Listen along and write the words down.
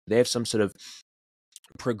They have some sort of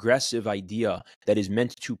progressive idea that is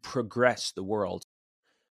meant to progress the world.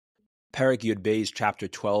 Perek Yud Beis, chapter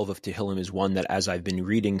 12 of Tehilim, is one that, as I've been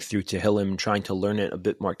reading through Tehilim, trying to learn it a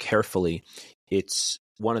bit more carefully, it's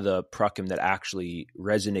one of the prakim that actually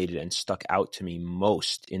resonated and stuck out to me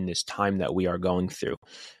most in this time that we are going through.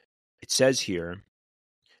 It says here,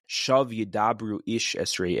 Shav yidabru ish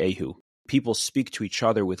esrei ehu. People speak to each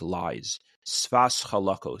other with lies. Sfas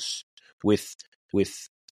chalakos, with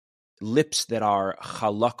lips that are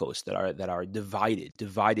chalakos, that are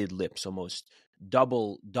divided lips, almost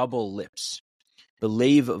double lips.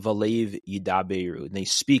 Belev valev yidaberu. And they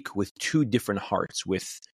speak with two different hearts,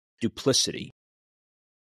 with duplicity.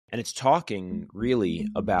 And it's talking really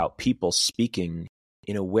about people speaking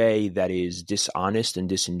in a way that is dishonest and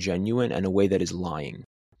disingenuous, and a way that is lying.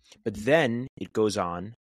 But then it goes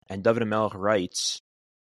on, and David HaMelech writes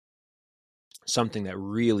something that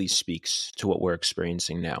really speaks to what we're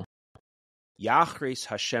experiencing now. Yachres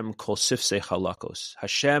Hashem kol sifsei halakos.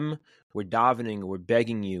 Hashem, we're davening, we're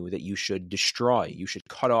begging you that you should destroy, you should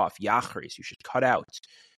cut off, Yachres, you should cut out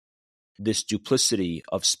this duplicity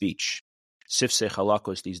of speech. Sifsei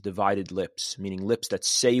halakos, these divided lips, meaning lips that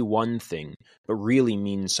say one thing, but really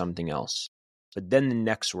mean something else. But then the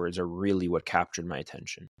next words are really what captured my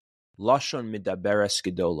attention. Lashon midaberes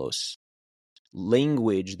gedolos.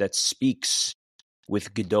 Language that speaks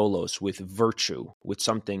with gedolos, with virtue, with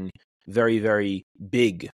something very, very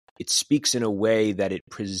big. It speaks in a way that it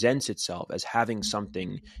presents itself as having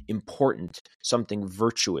something important, something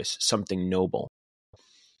virtuous, something noble.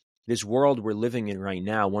 This world we're living in right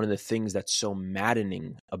now, one of the things that's so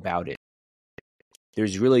maddening about it,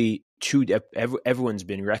 there's really everyone's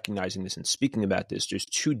been recognizing this and speaking about this, there's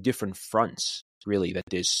two different fronts, really, that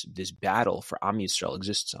this battle for Am Yisrael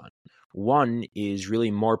exists on. One is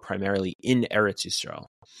really more primarily in Eretz Yisrael.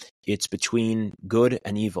 It's between good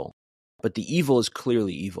and evil. But the evil is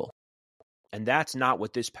clearly evil. And that's not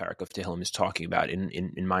what this parak of Tehilim is talking about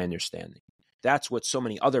in my understanding. That's what so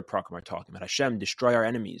many other parakim are talking about. Hashem, destroy our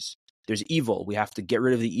enemies. There's evil. We have to get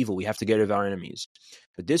rid of the evil. We have to get rid of our enemies.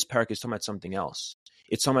 But this parak is talking about something else.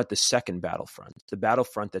 It's talking about the second battlefront, the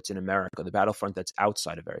battlefront that's in America, the battlefront that's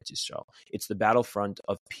outside of Eretz Yisrael. It's the battlefront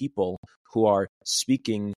of people who are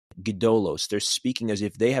speaking gedolos. They're speaking as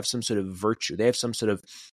if they have some sort of virtue. They have some sort of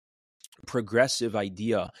progressive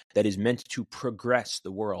idea that is meant to progress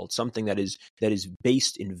the world, something that is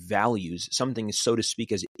based in values, something, so to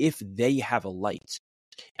speak, as if they have a light.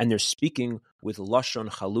 And they're speaking with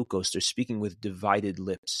lashon chalukos, they're speaking with divided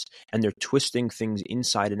lips, and they're twisting things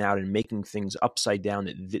inside and out and making things upside down,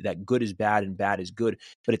 that good is bad and bad is good.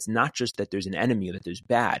 But it's not just that there's an enemy, that there's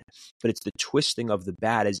bad, but it's the twisting of the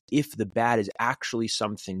bad as if the bad is actually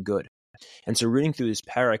something good. And so reading through this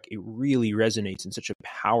parak, it really resonates in such a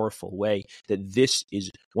powerful way that this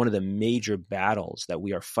is one of the major battles that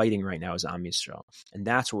we are fighting right now as Am Yisrael. And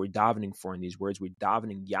that's what we're davening for in these words. We're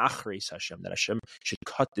davening Yachres Hashem, that Hashem should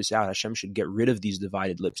cut this out. Hashem should get rid of these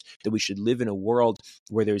divided lips, that we should live in a world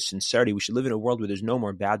where there's sincerity. We should live in a world where there's no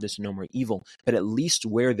more badness and no more evil, but at least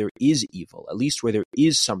where there is evil, at least where there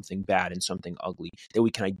is something bad and something ugly, that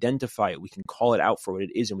we can identify it, we can call it out for what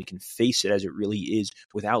it is, and we can face it as it really is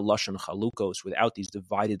without lashon chalukos, without these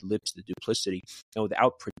divided lips, the duplicity, and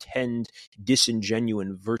without pretend disingenuous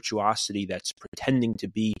virtuosity that's pretending to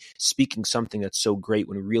be speaking something that's so great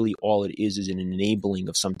when really all it is an enabling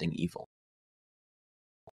of something evil.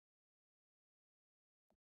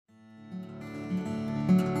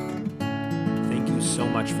 Thank you so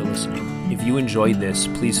much for listening. If you enjoyed this,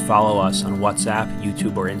 please follow us on WhatsApp,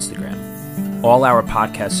 YouTube, or Instagram. All our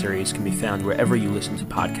podcast series can be found wherever you listen to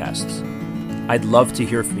podcasts. I'd love to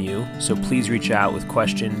hear from you, so please reach out with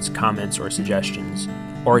questions, comments, or suggestions,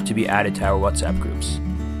 or to be added to our WhatsApp groups.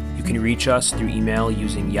 You can reach us through email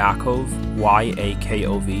using Yaakov,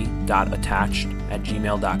 YAKOV,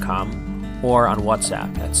 .attached@gmail.com, or on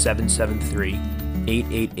WhatsApp at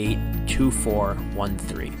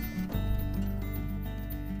 773-888-2413.